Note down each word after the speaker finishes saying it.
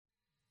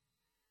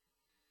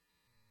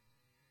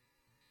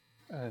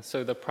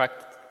So the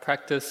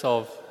practice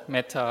of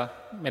metta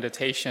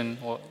meditation,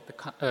 or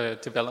the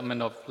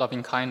development of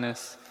loving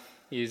kindness,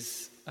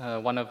 is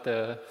one of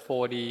the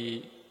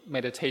 40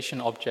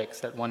 meditation objects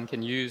that one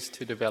can use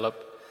to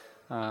develop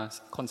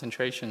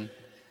concentration.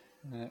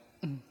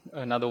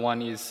 Another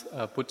one is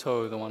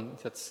Butto, the one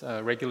that's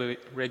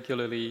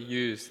regularly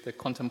used, the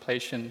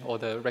contemplation or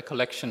the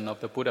recollection of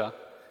the Buddha.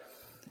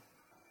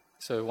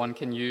 So one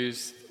can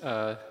use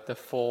the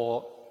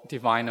 4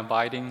 divine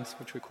abidings,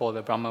 which we call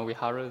the Brahma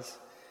Viharas,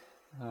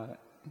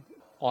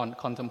 on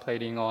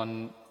contemplating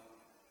on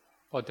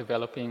or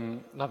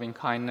developing loving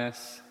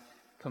kindness,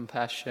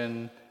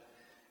 compassion,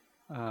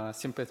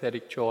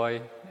 sympathetic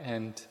joy,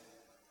 and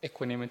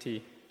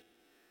equanimity.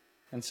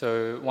 And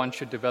so one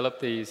should develop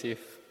these if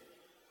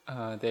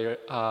there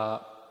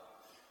are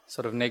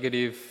sort of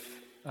negative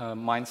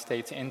mind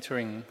states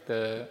entering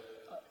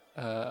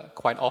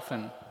quite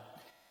often.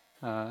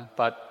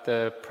 But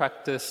the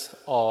practice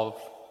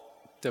of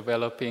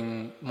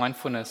developing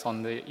mindfulness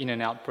on the in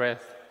and out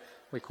breath,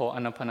 we call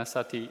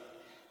anapanasati.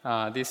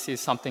 This is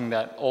something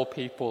that all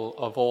people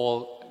of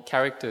all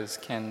characters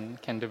can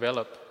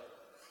develop.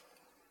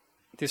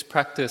 This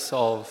practice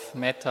of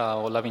metta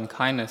or loving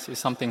kindness is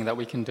something that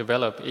we can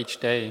develop each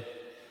day.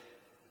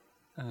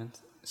 And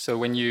so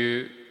when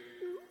you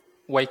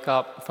wake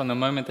up, from the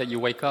moment that you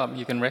wake up,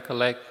 you can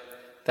recollect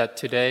that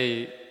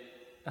today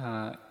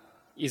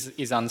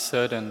is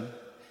uncertain.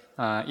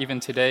 Even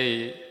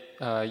today,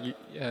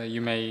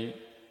 you may,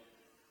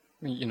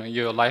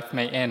 your life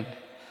may end.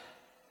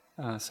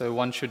 So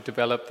one should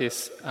develop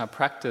this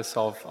practice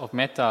of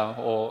metta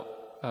or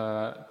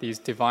these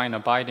divine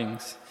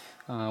abidings.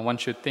 One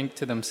should think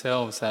to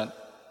themselves that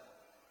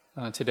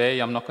today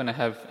I'm not going to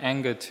have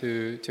anger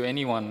to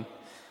anyone.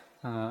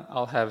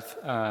 I'll have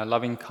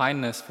loving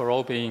kindness for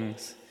all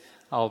beings.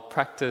 I'll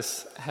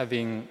practice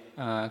having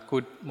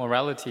good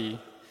morality,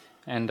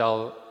 and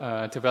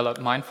I'll develop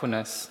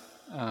mindfulness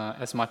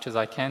as much as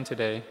I can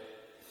today.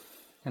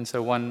 And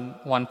so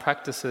one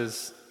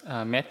practices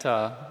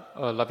metta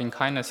or loving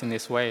kindness in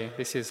this way.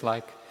 This is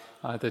like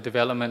the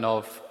development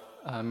of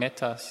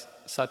metta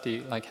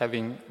sati, like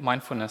having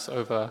mindfulness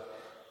over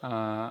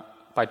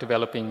by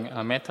developing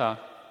metta.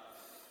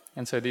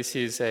 And so this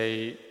is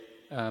a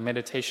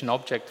meditation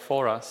object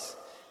for us.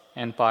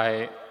 And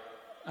by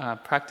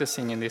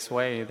practicing in this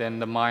way, then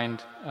the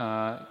mind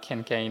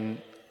can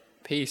gain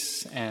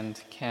peace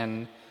and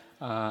can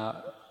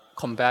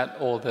combat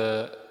all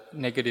the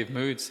negative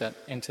moods that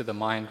enter the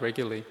mind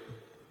regularly.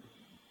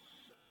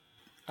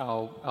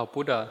 Our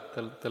Buddha,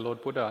 the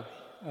Lord Buddha,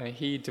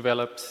 he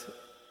developed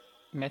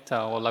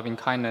metta or loving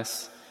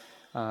kindness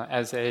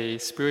as a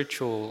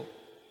spiritual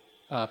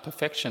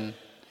perfection.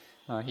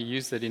 He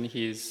used it in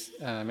his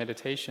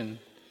meditation.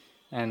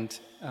 And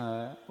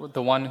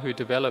the one who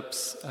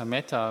develops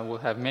metta will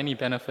have many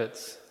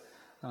benefits.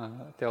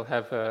 They'll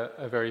have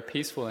a very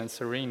peaceful and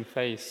serene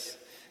face.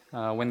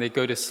 When they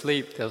go to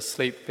sleep, they'll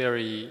sleep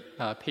very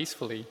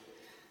peacefully.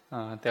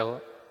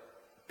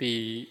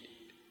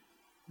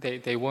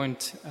 They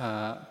won't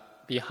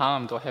be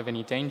harmed or have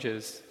any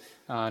dangers.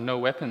 No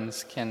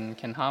weapons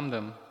can harm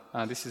them.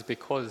 This is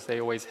because they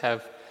always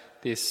have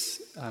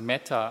this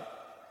metta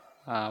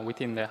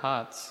within their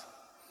hearts.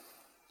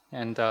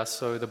 And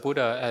so the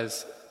Buddha,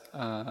 as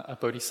a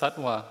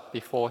bodhisattva,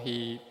 before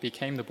he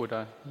became the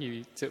Buddha,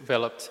 he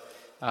developed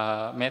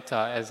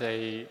metta as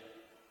a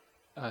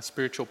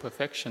spiritual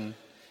perfection.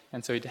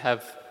 And so he'd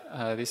have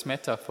this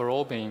metta for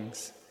all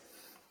beings.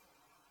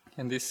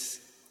 And this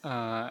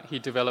he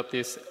developed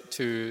this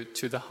to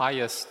the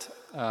highest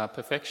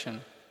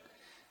perfection.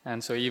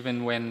 And so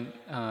even when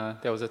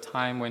there was a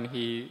time when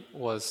he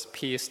was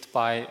pierced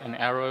by an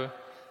arrow,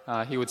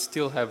 he would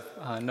still have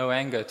no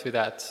anger to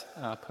that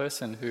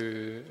person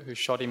who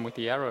shot him with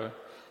the arrow.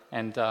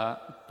 And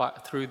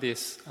but through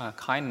this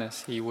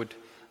kindness, he would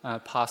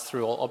pass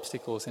through all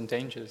obstacles and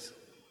dangers.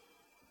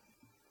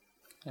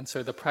 And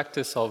so the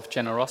practice of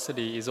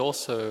generosity is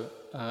also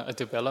a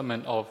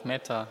development of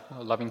metta,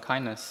 loving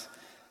kindness.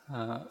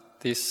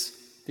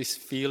 This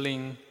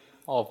feeling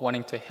of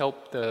wanting to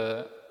help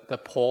the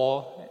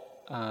poor,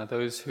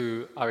 those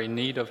who are in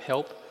need of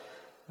help,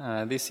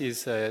 this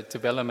is a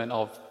development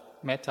of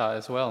metta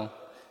as well.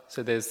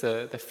 So there's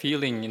the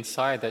feeling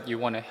inside that you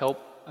want to help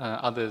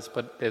others,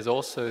 but there's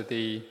also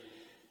the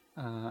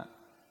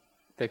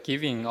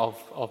giving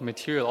of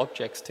material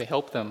objects to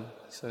help them.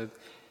 So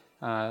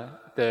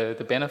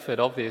the benefit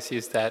of this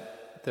is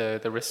that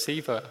the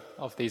receiver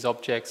of these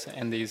objects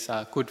and these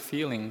good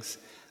feelings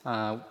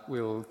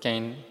will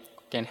gain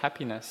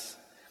happiness.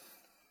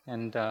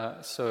 And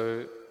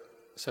so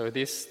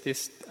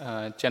this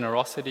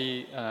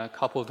generosity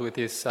coupled with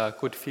this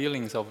good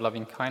feelings of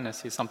loving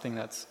kindness is something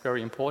that's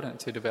very important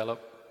to develop.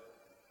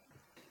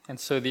 And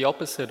so the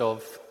opposite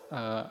of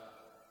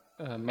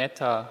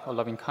metta or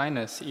loving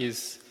kindness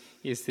is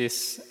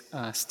this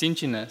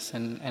stinginess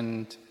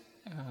and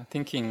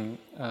thinking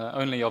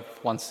only of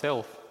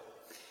oneself.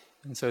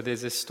 And so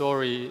there's a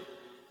story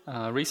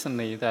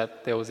recently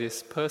that there was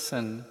this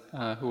person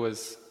who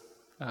was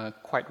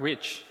quite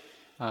rich.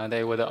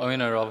 They were the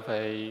owner of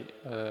a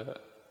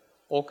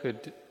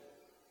orchid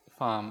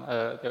farm,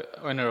 the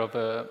owner of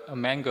a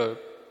mango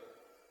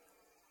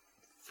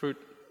fruit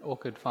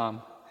orchid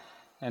farm,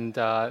 and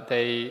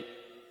they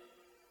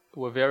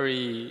were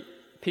very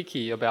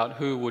picky about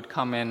who would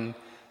come and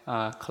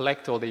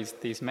collect all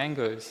these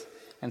mangoes.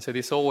 And so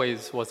this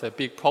always was a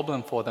big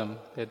problem for them.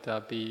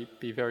 They'd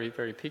be very,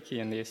 very picky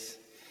in this.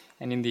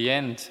 And in the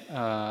end,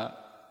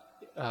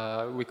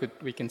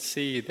 we can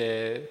see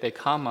their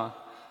karma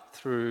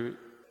through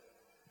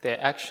their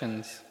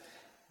actions.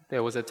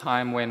 There was a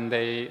time when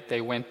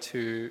they went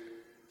to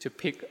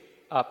pick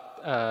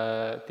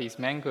up these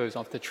mangoes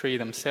off the tree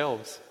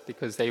themselves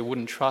because they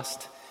wouldn't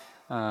trust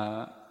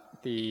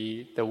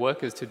the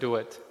workers to do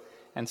it.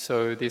 And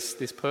so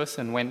this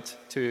person went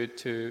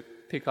to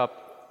pick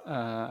up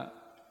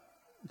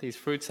these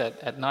fruits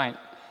at night,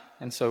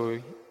 and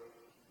so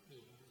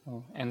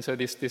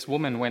this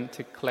woman went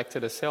to collect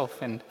it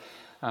herself, and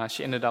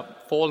she ended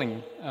up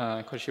falling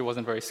because she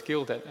wasn't very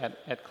skilled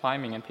at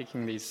climbing and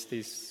picking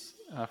these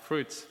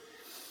fruits,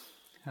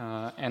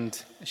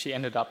 and she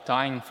ended up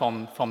dying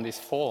from this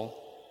fall.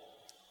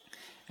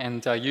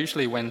 And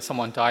usually when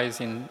someone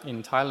dies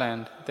in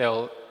Thailand,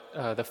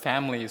 the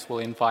families will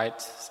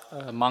invite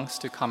monks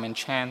to come and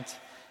chant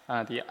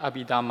the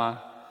Abhidhamma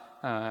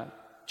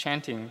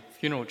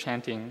funeral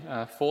chanting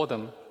for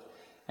them.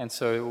 And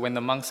so when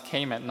the monks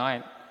came at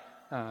night,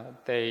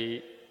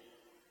 they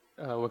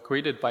were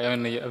greeted by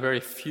only a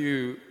very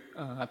few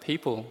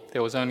people.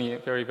 There was only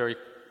very, very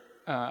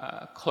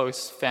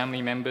close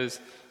family members,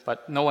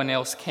 but no one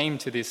else came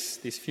to this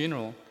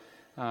funeral.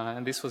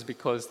 And this was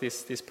because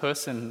this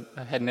person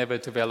had never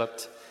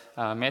developed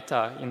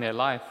metta in their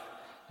life.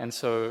 And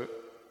so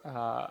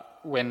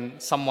when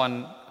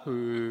someone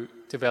who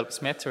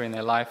develops metta in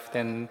their life,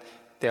 then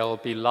they'll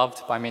be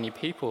loved by many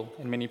people,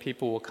 and many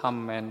people will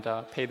come and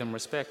pay them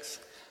respects.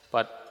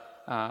 But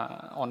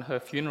on her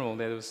funeral,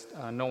 there was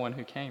no one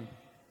who came.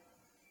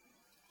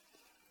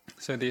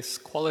 So this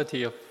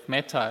quality of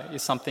metta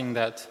is something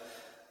that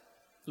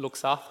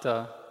looks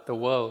after the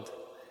world.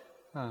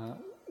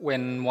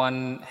 When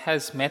one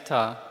has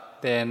metta,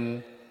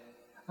 then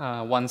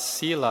one's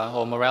sila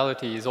or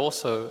morality is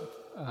also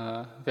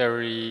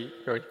very,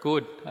 very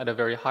good at a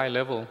very high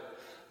level.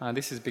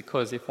 This is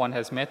because if one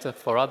has metta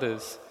for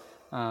others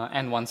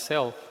and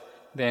oneself,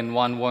 then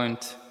one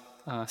won't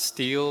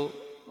steal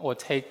or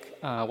take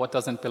what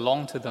doesn't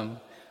belong to them.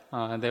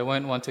 They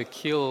won't want to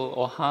kill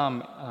or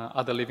harm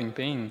other living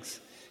beings.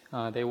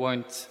 They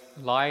won't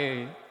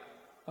lie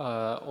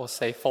or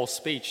say false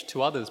speech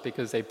to others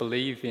because they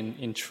believe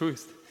in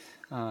truth.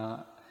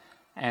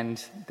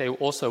 And they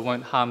also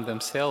won't harm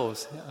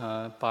themselves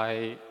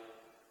by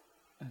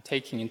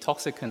taking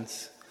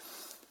intoxicants.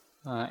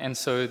 And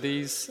so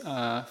these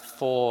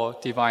 4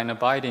 divine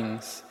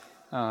abidings,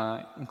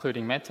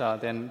 including metta,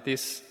 then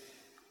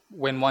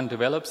when one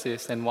develops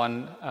this, then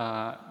one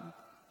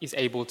is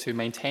able to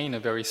maintain a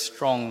very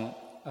strong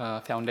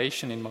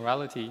foundation in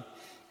morality.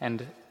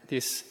 And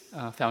this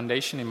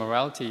foundation in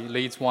morality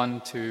leads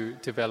one to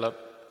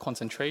develop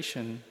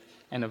concentration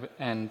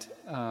and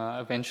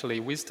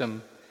eventually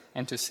wisdom,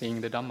 and to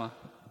seeing the Dhamma.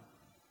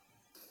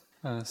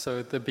 So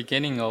at the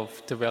beginning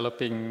of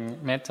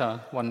developing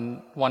metta,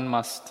 one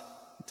must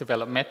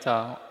develop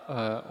metta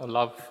or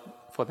love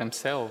for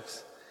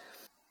themselves.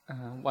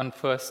 One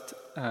first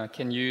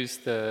can use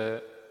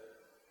the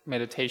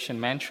meditation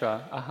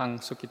mantra Ahang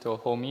Sukhito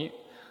Homi,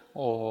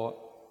 or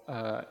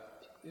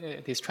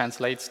this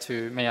translates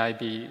to may I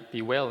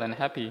be well and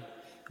happy.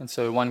 And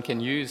so one can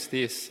use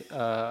this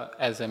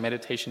as a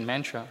meditation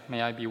mantra,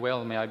 may I be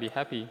well, may I be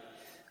happy,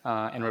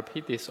 and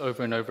repeat this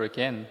over and over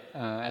again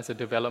as a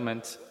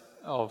development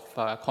of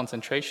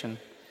concentration.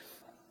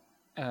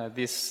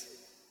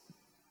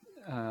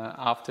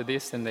 After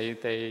this, then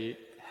they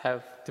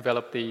have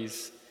developed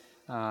these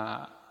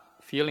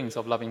feelings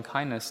of loving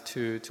kindness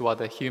to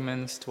other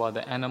humans, to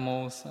other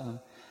animals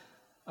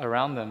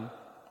around them,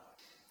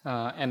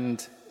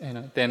 and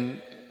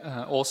then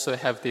also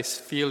have this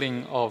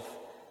feeling of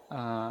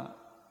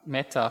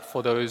metta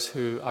for those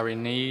who are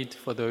in need,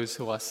 for those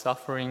who are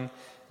suffering.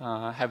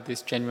 Have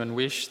this genuine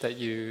wish that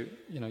you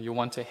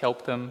want to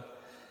help them.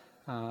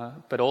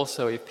 But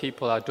also, if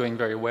people are doing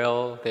very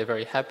well, they're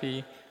very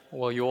happy,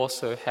 well, you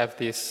also have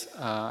this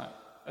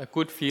a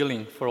good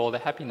feeling for all the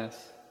happiness.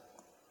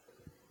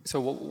 So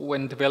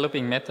when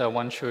developing metta,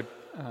 one should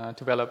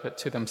develop it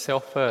to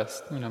themselves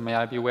first. May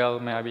I be well,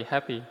 may I be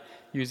happy.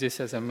 Use this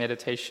as a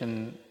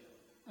meditation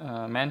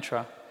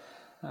mantra.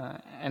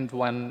 And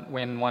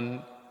when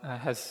one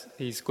has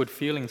these good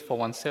feelings for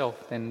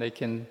oneself, then they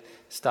can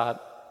start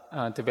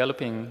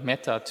developing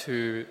metta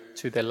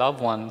to their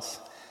loved ones.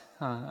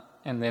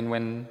 And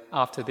then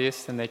after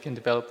this, then they can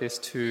develop this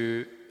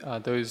to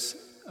those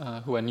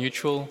who are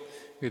neutral,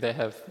 who they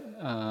have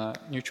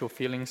neutral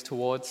feelings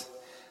towards.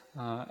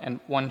 And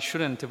one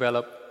shouldn't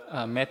develop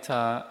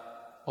metta,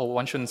 or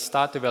one shouldn't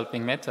start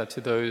developing metta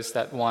to those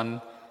that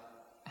one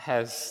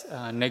has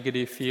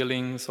negative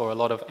feelings or a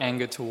lot of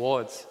anger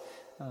towards.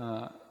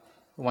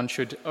 One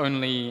should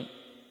only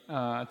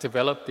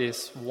develop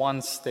this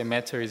once their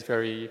metta is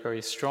very,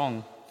 very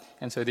strong.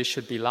 And so this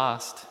should be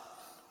last.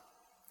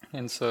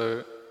 And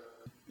so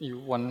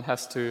one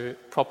has to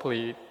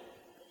properly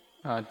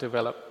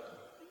develop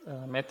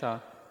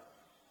metta.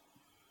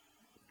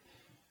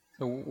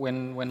 So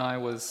when I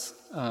was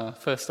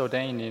first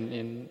ordained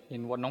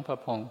in Wat Nong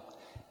Papong,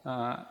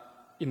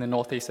 in the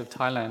northeast of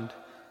Thailand,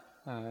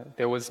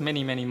 there was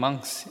many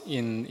monks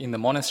in the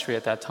monastery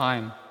at that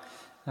time,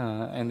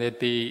 and there'd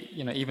be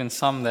even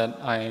some that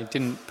I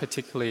didn't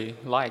particularly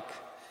like.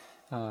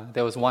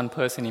 There was one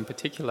person in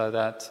particular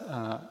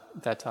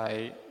that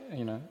I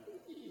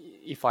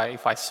if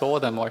I saw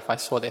them or if I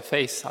saw their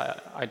face,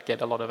 I'd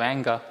get a lot of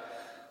anger.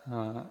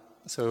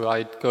 So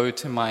I'd go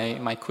to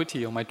my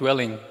kuti or my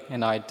dwelling,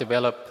 and I'd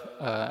develop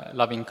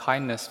loving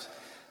kindness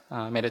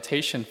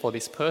meditation for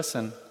this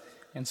person.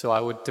 And so I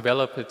would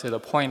develop it to the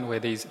point where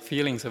these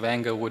feelings of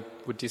anger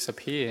would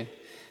disappear,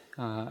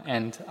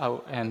 and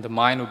the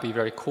mind would be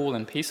very cool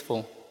and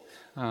peaceful.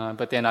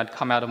 But then I'd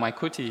come out of my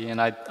kuti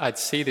and I'd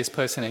see this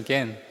person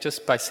again.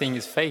 Just by seeing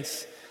his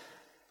face,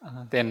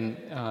 then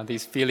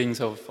these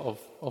feelings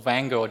of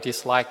anger or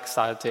dislike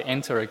started to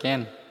enter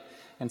again.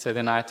 And so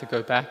then I had to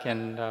go back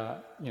and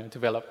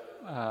develop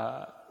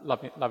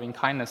loving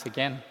kindness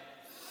again.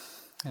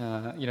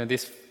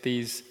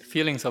 These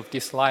feelings of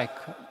dislike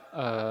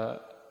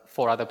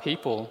for other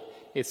people,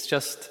 it's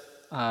just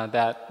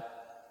that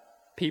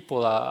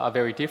people are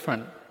very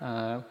different.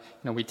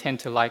 We tend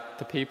to like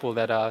the people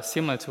that are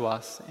similar to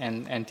us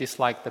and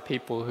dislike the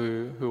people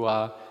who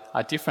are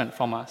different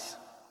from us.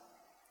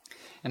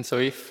 And so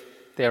if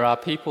there are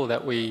people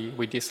that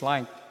we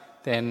dislike,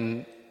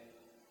 then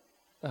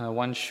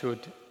one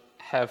should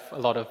have a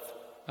lot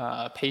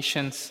of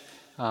patience,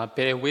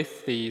 bear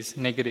with these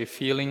negative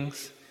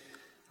feelings,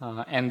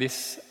 and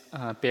this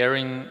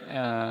bearing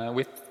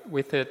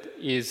with it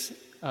is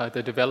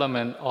the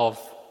development of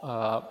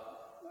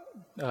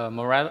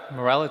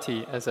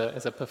morality as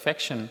a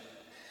perfection.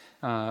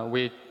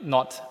 We're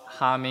not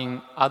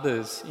harming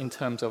others in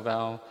terms of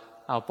our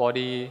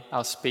body,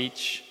 our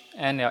speech,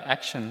 and our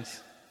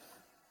actions.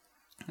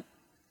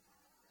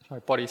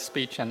 Body,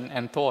 speech,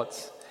 and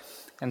thoughts.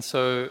 And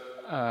so,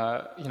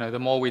 the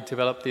more we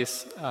develop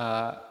this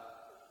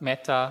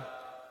metta,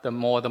 the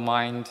more the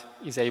mind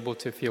is able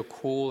to feel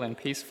cool and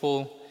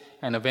peaceful,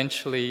 and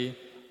eventually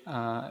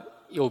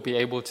you'll be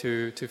able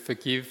to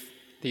forgive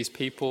these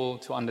people,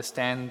 to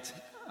understand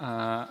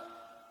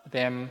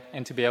them,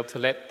 and to be able to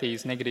let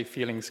these negative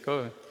feelings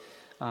go.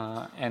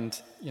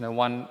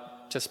 One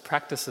just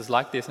practices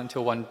like this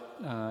until one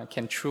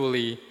can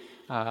truly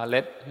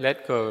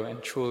let go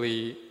and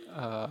truly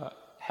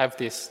have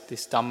this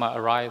Dhamma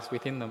arise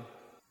within them.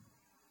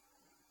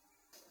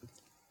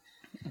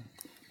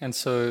 And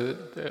so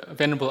the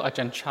Venerable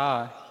Ajahn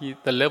Chah,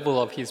 the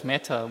level of his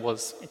metta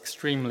was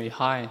extremely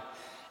high.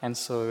 And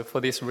so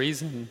for this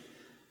reason,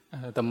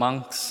 the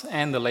monks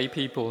and the lay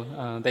people,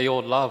 they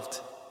all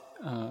loved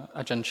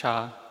Ajahn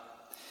Chah.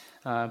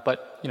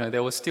 But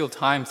there were still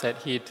times that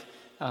he'd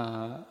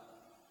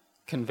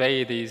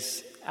convey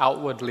these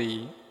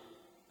outwardly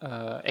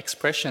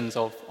expressions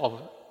of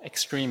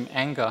extreme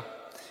anger.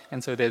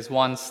 And so there's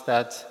once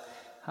that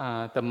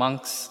the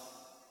monks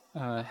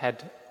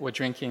were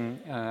drinking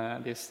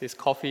this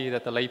coffee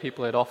that the lay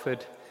people had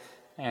offered,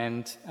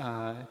 and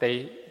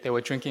they were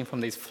drinking from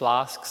these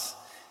flasks,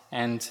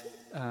 and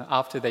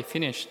after they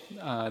finished,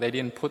 they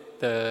didn't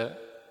put the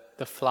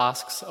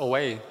flasks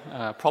away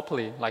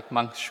properly like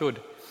monks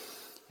should.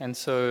 And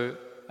so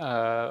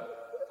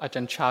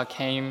Ajahn Chah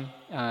came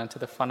to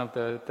the front of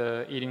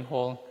the eating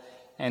hall,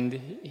 and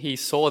he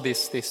saw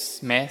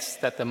this mess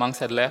that the monks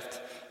had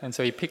left, and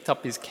so he picked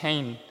up his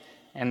cane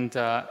and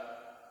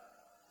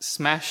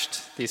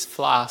smashed this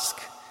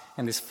flask,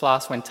 and this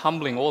flask went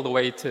tumbling all the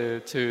way to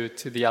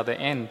the other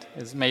end.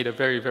 It made a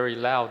very, very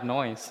loud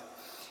noise.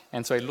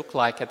 And so it looked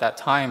like at that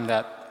time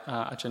that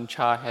Ajahn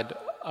Chah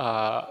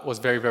was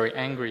very, very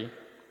angry.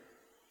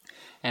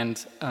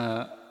 And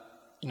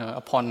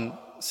upon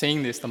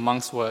seeing this, the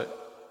monks were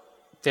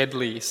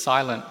deadly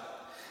silent.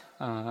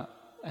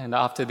 And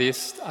after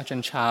this,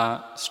 Ajahn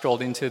Chah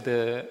strolled into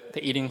the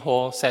eating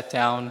hall, sat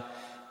down,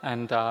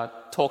 and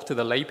talked to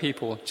the lay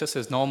people just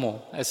as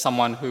normal as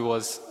someone who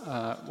was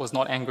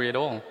not angry at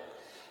all.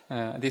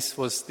 This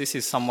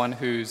is someone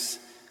whose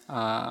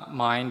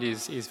mind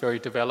is very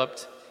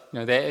developed.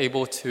 They're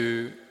able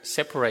to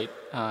separate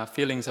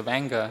feelings of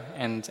anger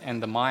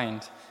and the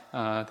mind.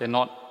 They're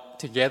not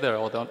together,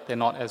 or they're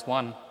not as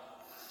one.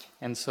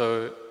 And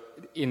so,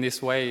 in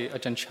this way,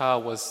 Ajahn Chah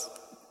was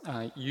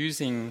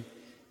using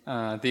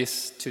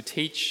this to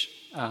teach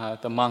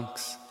the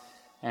monks.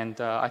 And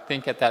I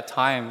think at that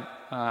time,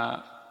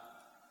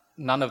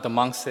 none of the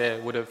monks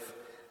there would have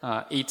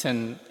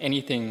eaten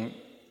anything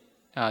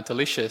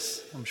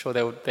delicious. I'm sure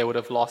they would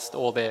have lost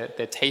all their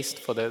taste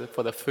for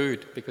the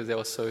food because they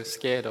were so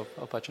scared of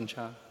Ajahn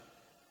Chah.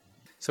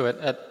 So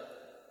at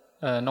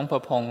Nong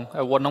Papong,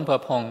 at Wat Nong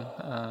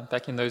Papong,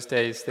 back in those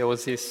days, there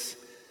was this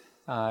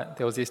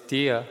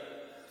deer,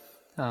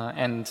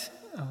 and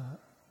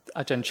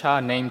Ajahn Chah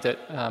named it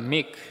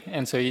Mick,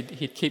 and so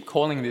he'd keep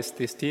calling this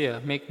deer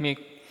Mick, Mick,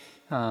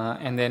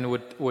 and then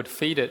would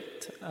feed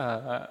it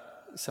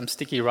some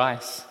sticky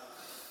rice.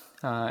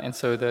 And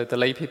so the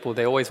lay people,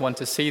 they always want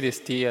to see this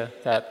deer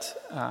that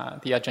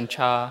the Ajahn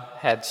Chah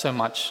had so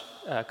much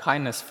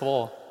kindness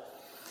for.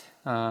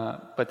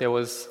 But there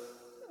was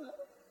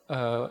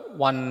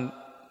one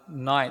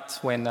night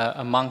when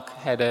a monk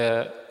had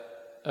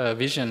a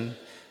vision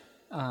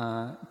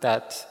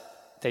that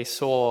they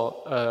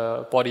saw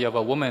a body of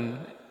a woman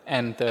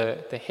and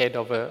the head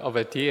of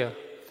a deer,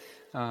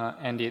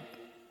 and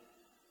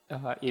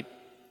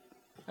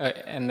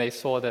and they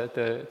saw that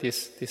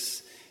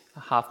this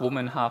half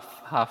woman,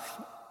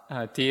 half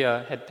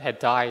deer had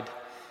died,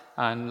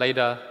 and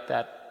later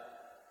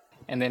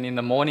and then in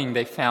the morning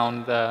they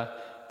found the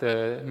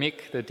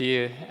Mick, the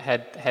deer,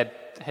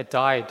 had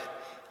died.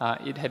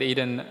 It had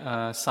eaten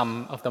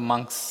some of the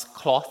monk's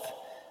cloth,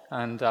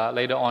 and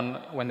later on,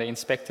 when they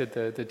inspected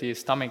the deer's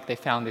stomach, they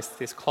found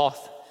this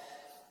cloth.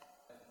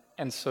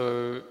 And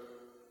so,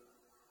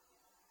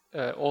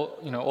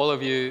 all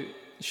of you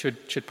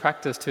should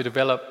practice to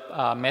develop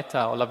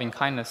metta or loving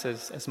kindness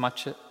as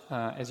much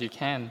as you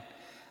can.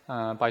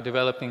 By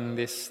developing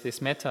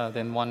this metta,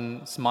 then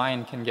one's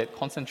mind can get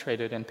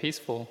concentrated and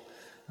peaceful.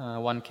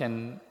 One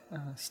can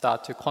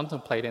start to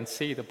contemplate and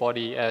see the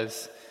body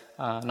as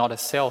not a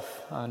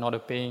self, not a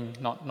being,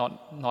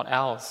 not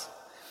ours.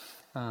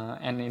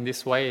 And in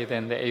this way,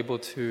 then they're able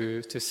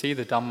to see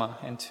the Dhamma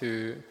and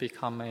to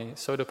become a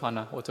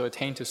Sotapanna, or to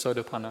attain to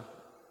Sotapanna.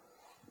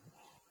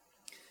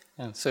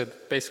 And so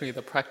basically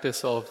the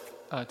practice of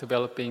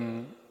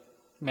developing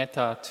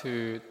metta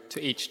to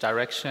each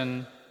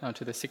direction,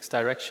 to the 6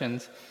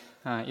 directions,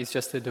 is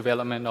just the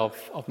development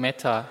of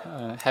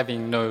metta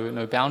having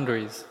no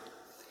boundaries.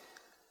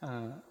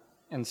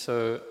 And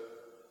so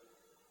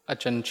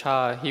Ajahn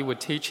Chah, he would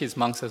teach his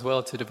monks as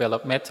well to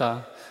develop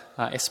metta,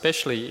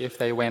 especially if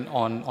they went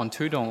on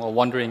tudong or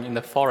wandering in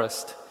the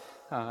forest.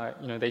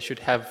 They should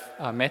have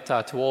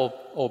metta to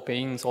all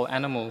beings, all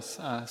animals,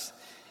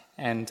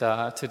 and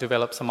to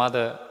develop some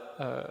other,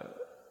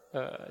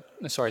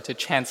 to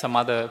chant some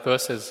other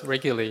verses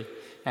regularly.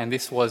 And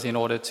this was in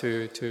order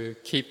to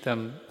keep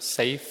them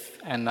safe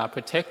and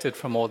protected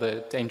from all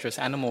the dangerous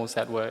animals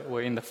that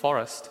were in the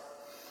forest.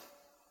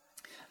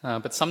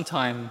 But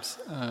sometimes,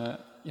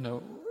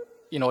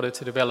 in order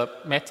to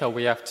develop metta,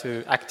 we have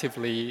to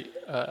actively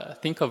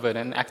think of it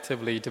and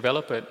actively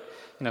develop it.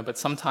 But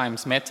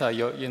sometimes metta,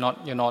 you're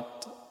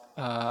not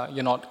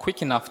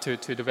quick enough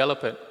to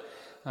develop it.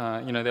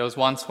 There was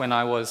once when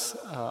I was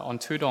on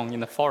tudong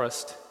in the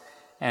forest,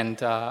 and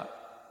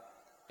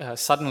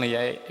suddenly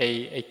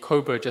a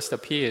cobra just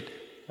appeared,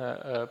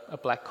 a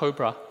black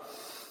cobra,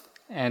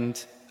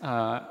 and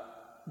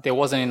there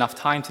wasn't enough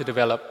time to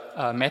develop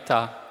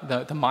metta.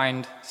 The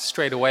mind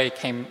straight away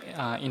came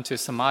into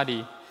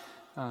samadhi,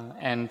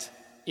 and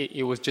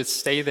it would just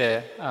stay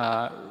there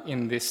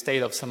in this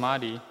state of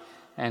samadhi.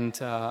 And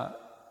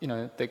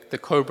the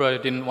cobra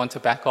didn't want to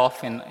back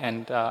off,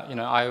 and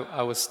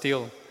I was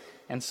still.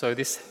 And so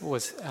this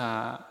was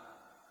a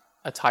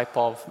type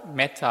of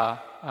metta,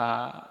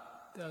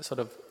 sort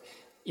of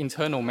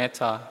internal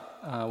metta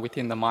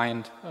within the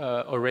mind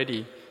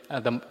already.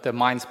 The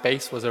mind's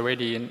base was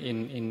already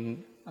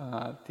in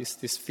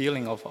this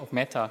feeling of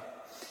metta.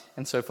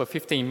 And so for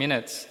 15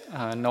 minutes,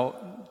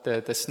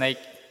 the snake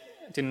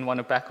didn't want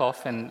to back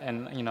off,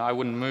 and I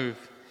wouldn't move.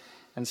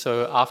 And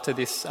so after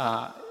this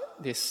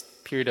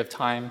period of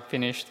time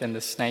finished, then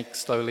the snake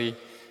slowly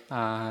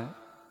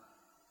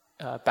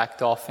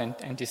backed off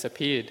and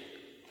disappeared.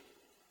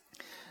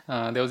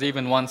 There was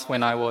even once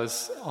when I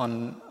was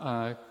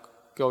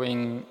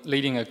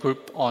leading a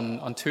group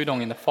on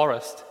tudong in the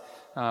forest.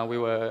 We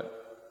were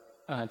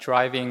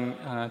driving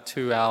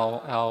to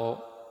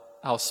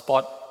our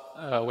spot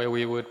where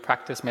we would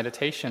practice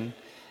meditation,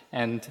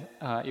 and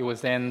it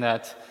was then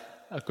that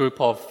a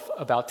group of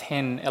about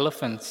 10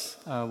 elephants,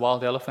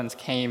 wild elephants,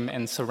 came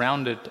and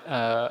surrounded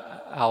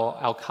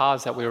our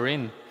cars that we were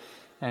in.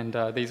 And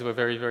these were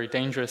very, very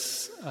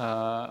dangerous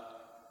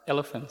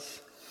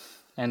elephants.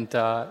 And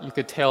you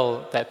could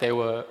tell that they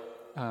were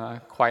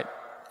quite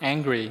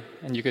angry,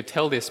 and you could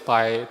tell this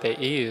by their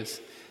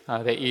ears.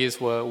 Their ears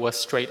were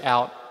straight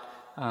out,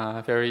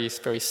 very,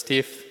 very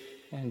stiff,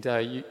 and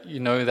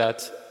you know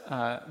that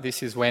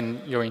this is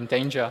when you're in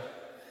danger.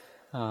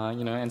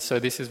 And so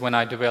this is when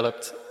I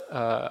developed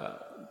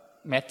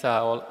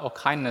metta or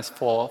kindness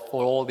for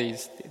all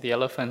the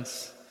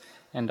elephants.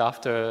 And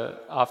after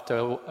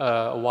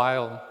a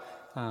while,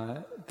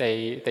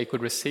 they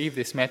could receive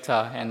this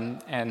metta,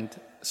 and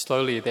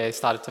slowly they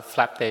started to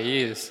flap their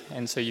ears,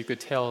 and so you could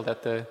tell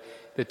that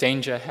the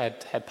danger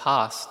had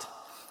passed.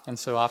 And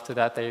so after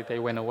that, they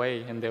went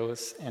away, and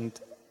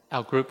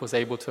our group was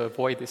able to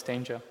avoid this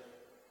danger.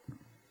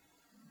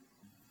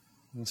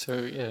 And so,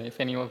 if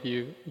any of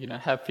you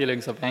have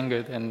feelings of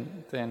anger,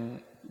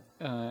 then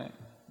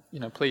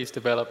please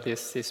develop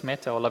this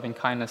metta or loving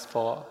kindness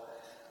for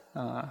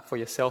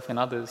yourself and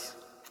others.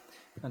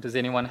 Does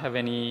anyone have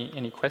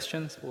any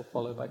questions? We'll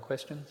follow by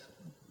questions.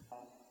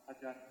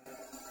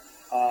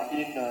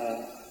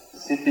 In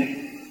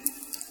sitting,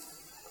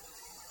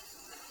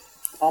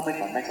 how many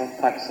maximum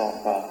types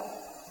of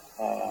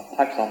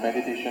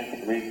meditation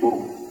can we do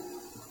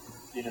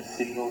in a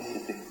single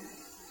sitting?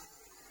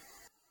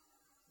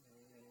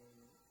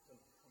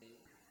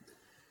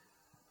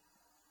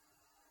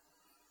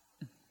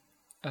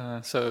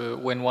 So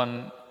when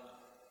one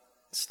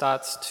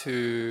starts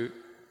to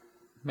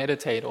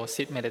meditate or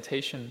sit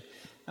meditation,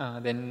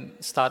 then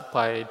start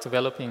by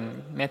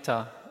developing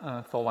metta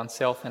for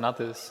oneself and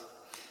others.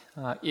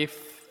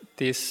 If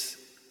this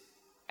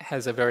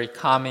has a very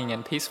calming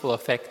and peaceful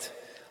effect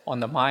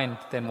on the mind,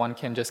 then one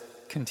can just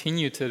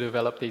continue to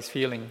develop these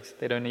feelings.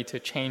 They don't need to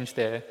change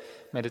their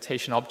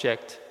meditation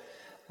object.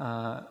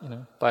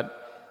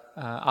 But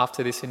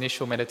after this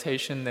initial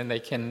meditation, then they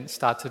can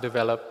start to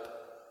develop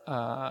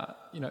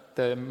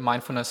the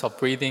mindfulness of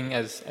breathing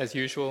as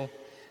usual.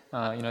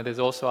 There's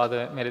also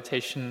other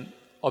meditation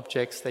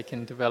objects they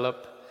can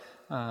develop.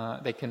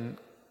 They can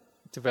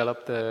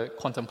develop the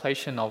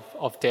contemplation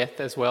of death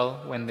as well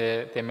when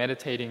they're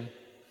meditating.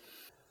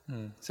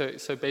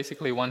 So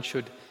basically, one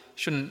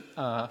shouldn't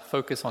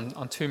focus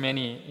on too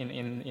many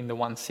in the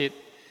one sit.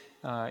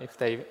 If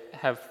they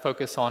have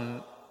focus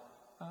on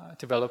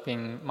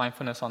developing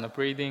mindfulness on the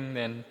breathing,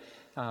 then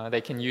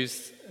they can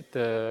use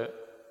the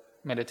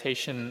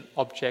meditation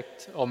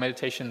object or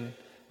meditation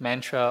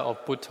mantra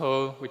of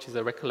Buddho, which is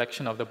a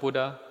recollection of the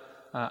Buddha,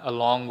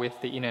 along with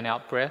the in and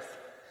out breath.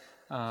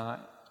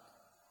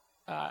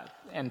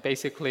 And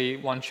basically,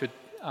 one should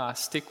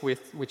stick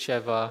with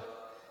whichever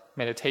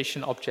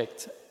meditation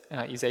object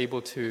is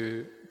able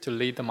to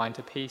lead the mind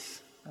to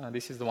peace.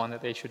 This is the one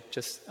that they should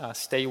just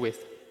stay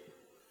with.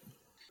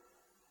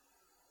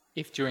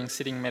 If during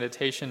sitting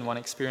meditation one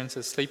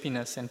experiences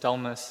sleepiness and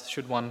dullness,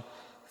 should one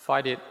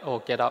fight it or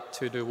get up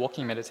to do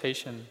walking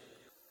meditation?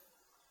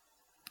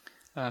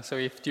 So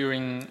if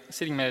during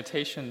sitting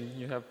meditation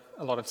you have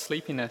a lot of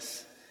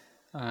sleepiness,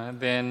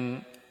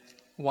 then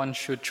one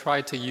should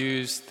try to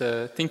use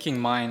the thinking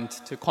mind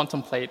to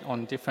contemplate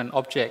on different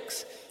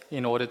objects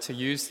in order to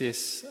use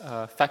this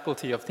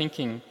faculty of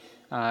thinking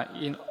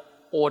in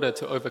order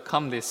to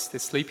overcome this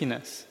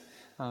sleepiness.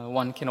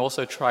 One can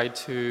also try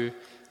to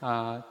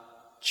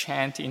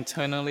chant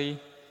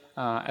internally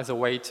as a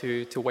way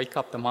to wake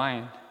up the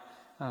mind.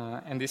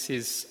 And this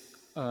is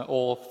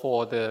all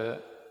for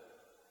the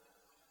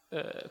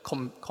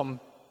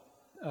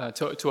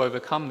to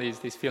overcome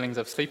these feelings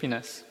of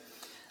sleepiness.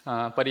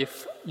 But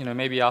if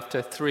maybe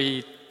after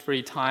three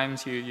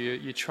times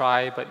you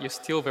try, but you're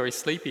still very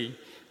sleepy,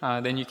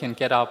 then you can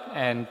get up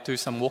and do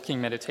some walking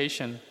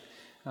meditation.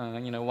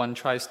 One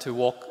tries to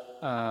walk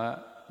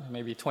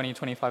maybe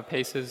 20-25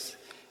 paces,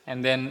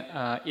 and then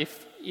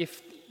if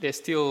they're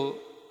still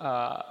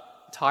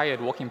tired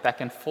walking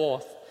back and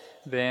forth,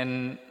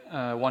 then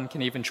one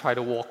can even try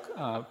to walk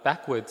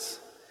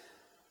backwards.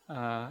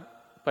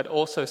 But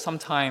also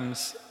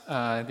sometimes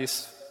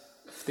these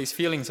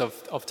feelings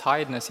of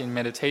tiredness in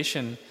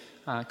meditation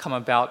come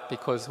about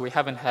because we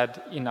haven't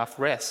had enough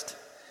rest.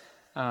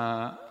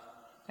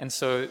 And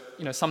so,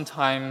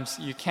 sometimes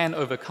you can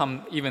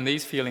overcome even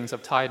these feelings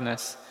of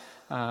tiredness.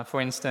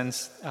 For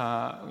instance,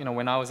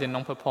 when I was in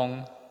Nong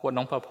Papong, Wat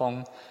Nong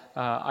Papong,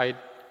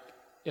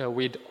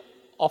 we'd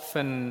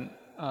often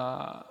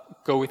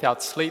go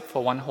without sleep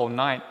for one whole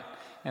night.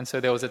 And so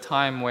there was a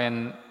time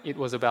when it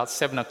was about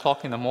 7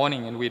 o'clock in the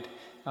morning and we'd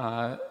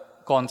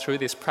gone through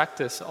this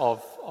practice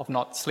of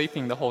not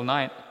sleeping the whole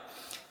night.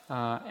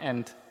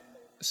 And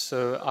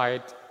so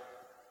I'd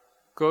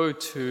go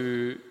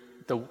to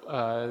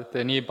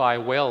the nearby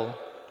well.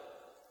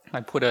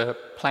 I'd put a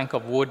plank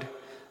of wood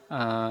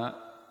on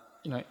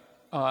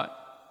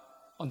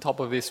top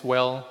of this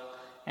well,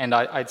 and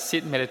I'd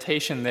sit in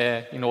meditation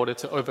there in order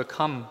to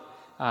overcome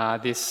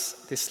this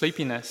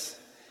sleepiness.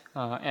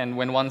 And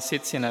when one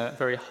sits in a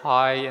very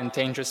high and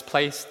dangerous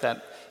place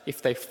that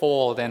if they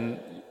fall then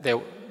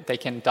they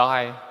can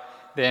die,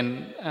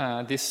 then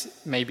this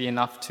may be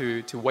enough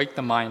to wake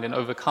the mind and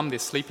overcome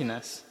this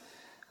sleepiness.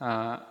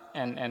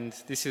 And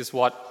this is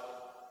what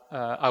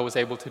I was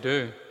able to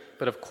do.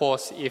 But of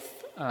course,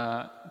 if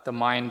the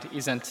mind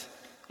isn't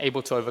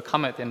able to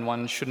overcome it, then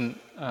one shouldn't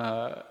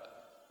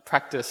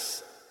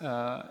practice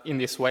in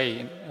this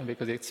way,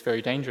 because it's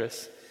very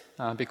dangerous,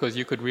 because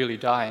you could really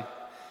die.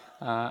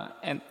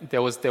 And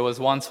there was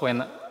once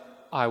when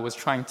I was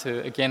trying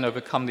to again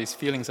overcome these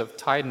feelings of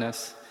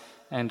tiredness,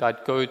 and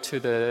I'd go to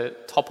the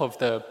top of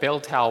the bell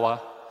tower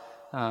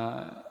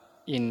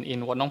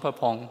in Wat Nong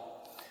Papong,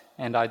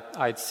 and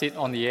I'd sit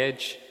on the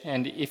edge,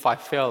 and if I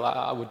fell,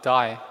 I would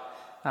die.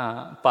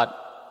 But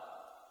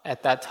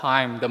at that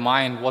time, the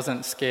mind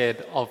wasn't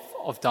scared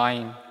of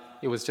dying.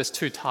 It was just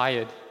too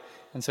tired.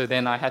 And so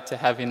then I had to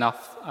have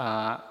enough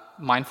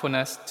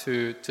mindfulness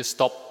to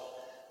stop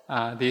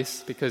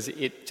this, because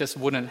it just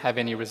wouldn't have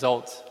any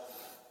results.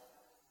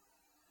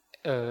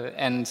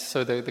 And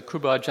so the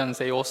Kruba Ajahns,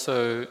 they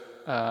also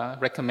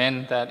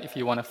recommend that if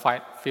you want to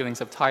fight feelings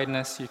of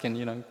tiredness, you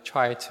can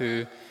try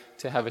to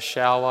have a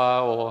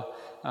shower, or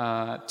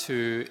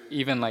to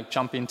even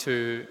jump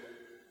into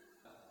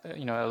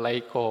a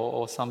lake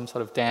or some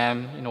sort of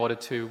dam in order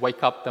to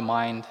wake up the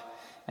mind.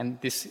 And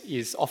this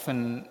is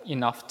often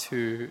enough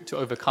to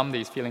overcome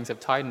these feelings of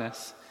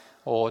tiredness,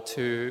 or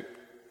to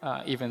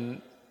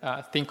even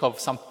think of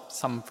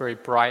some very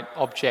bright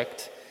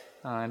object.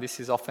 This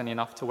is often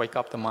enough to wake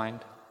up the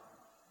mind.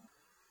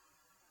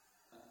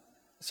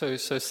 So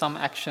some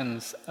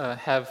actions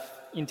have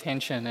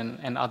intention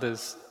and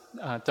others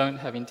don't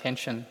have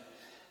intention.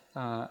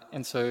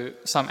 And so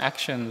some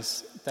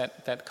actions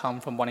that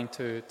come from wanting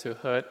to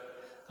hurt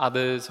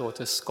others or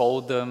to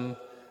scold them,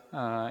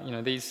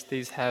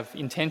 these have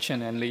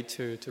intention and lead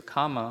to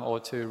karma or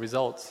to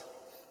results.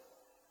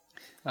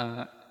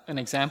 An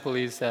example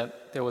is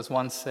that there was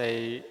once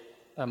a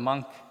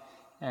monk,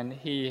 and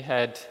he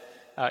had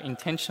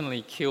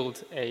intentionally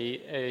killed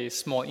a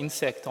small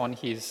insect on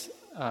his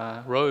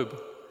robe.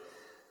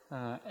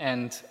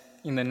 And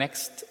in the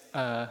next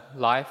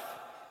life,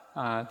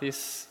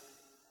 this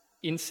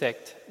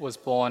insect was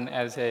born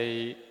as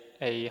a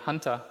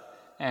hunter,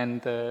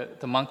 and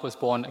the monk was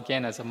born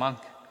again as a monk.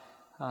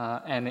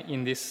 And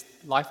in this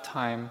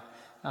lifetime,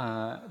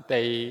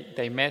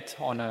 they met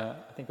on I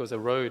think it was a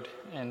road,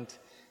 and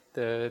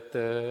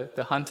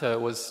the hunter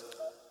was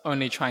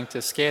only trying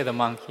to scare the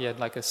monk. He had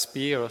like a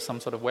spear or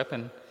some sort of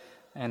weapon,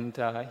 and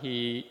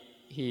he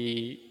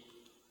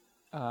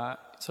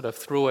sort of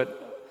threw it.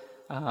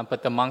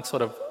 But the monk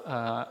sort of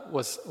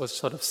was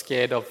sort of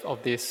scared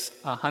of this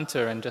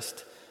hunter and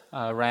just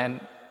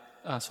ran,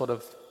 sort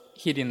of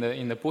hid in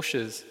the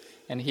bushes,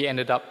 and he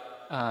ended up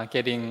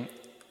getting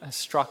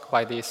struck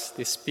by this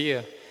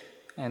spear,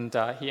 and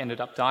he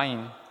ended up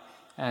dying.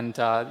 And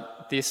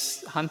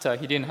this hunter,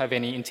 he didn't have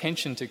any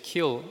intention to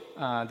kill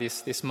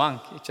this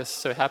monk. It just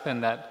so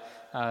happened that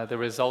the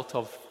result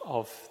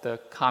of the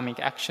karmic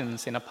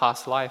actions in a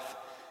past life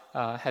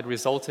had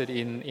resulted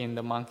in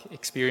the monk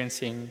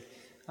experiencing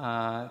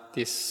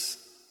this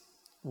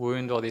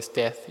wound or this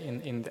death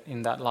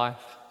in that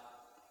life.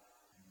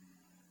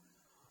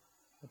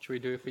 What should we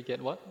do if we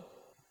get what?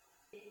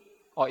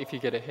 Or if you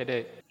get a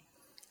headache.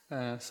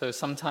 So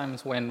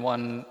sometimes when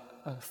one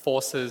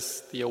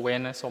forces the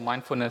awareness or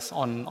mindfulness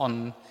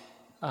on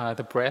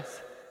the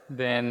breath,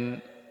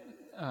 then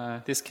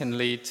this can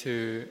lead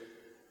to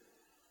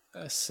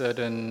a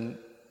certain,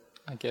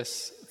 I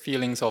guess,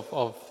 feelings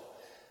of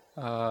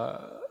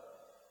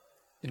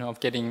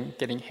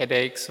getting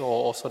headaches,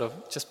 or sort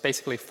of just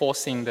basically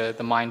forcing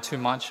the mind too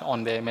much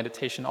on their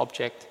meditation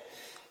object.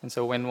 And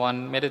so when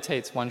one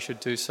meditates, one should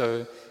do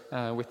so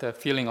with a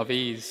feeling of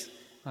ease.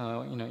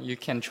 You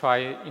can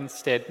try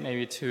instead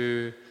maybe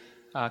to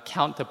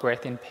count the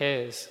breath in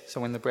pairs. So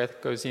when the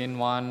breath goes in,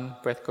 1,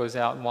 breath goes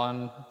out,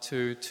 1,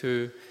 2,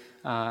 2,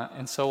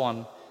 and so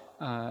on.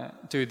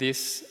 Do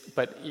this,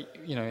 but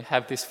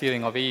have this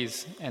feeling of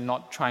ease and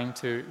not trying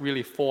to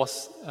really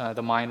force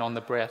the mind on the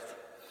breath.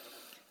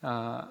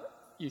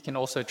 You can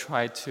also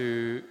try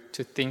to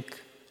think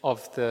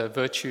of the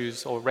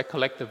virtues or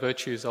recollect the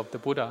virtues of the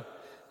Buddha.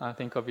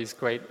 Think of his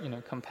great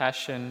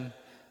compassion,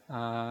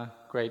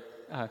 great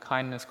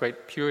kindness,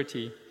 great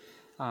purity,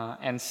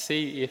 and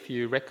see if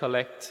you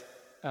recollect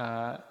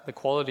the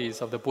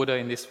qualities of the Buddha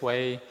in this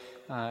way.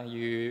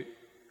 You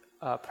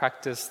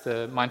practice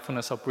the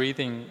mindfulness of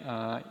breathing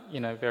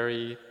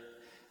very,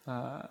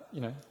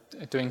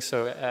 doing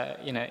so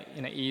in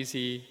an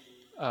easy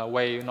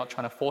way, not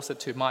trying to force it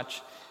too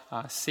much.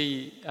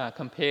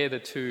 Compare the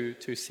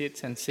two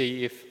sits and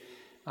see if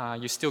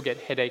you still get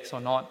headaches or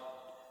not.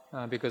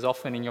 Because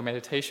often in your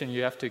meditation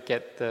you have to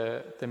get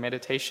the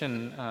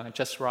meditation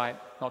just right,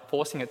 not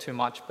forcing it too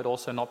much, but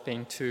also not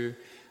being too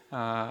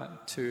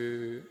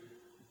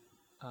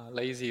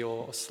lazy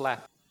or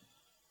slack.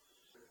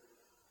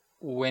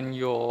 When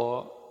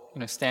you're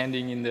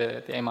standing in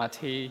the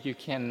MRT, you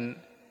can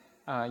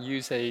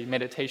use a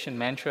meditation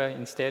mantra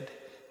instead.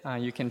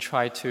 You can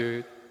try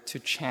to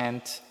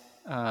chant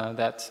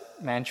that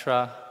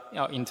mantra,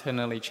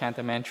 internally chant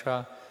the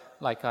mantra,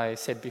 like I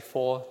said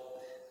before.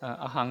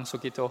 Ahang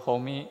Sukito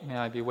Homi, may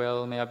I be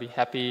well, may I be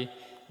happy.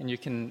 And you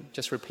can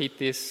just repeat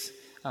this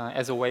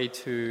as a way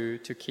to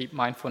keep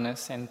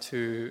mindfulness and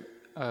to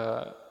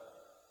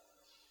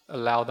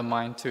allow the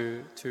mind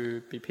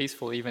to be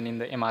peaceful even in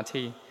the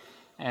MRT.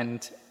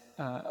 And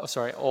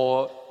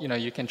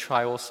you can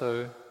try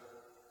also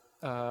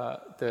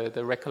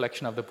the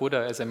recollection of the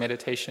Buddha as a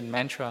meditation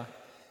mantra,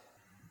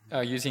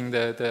 using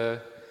the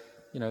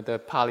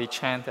Pali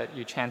chant that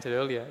you chanted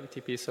earlier,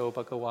 Itipiso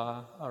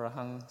Bhagava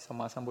Arahang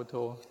Samma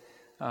Sambuddho,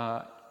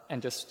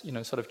 and just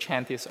sort of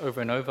chant this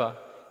over and over,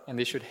 and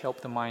this should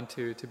help the mind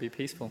to be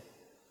peaceful.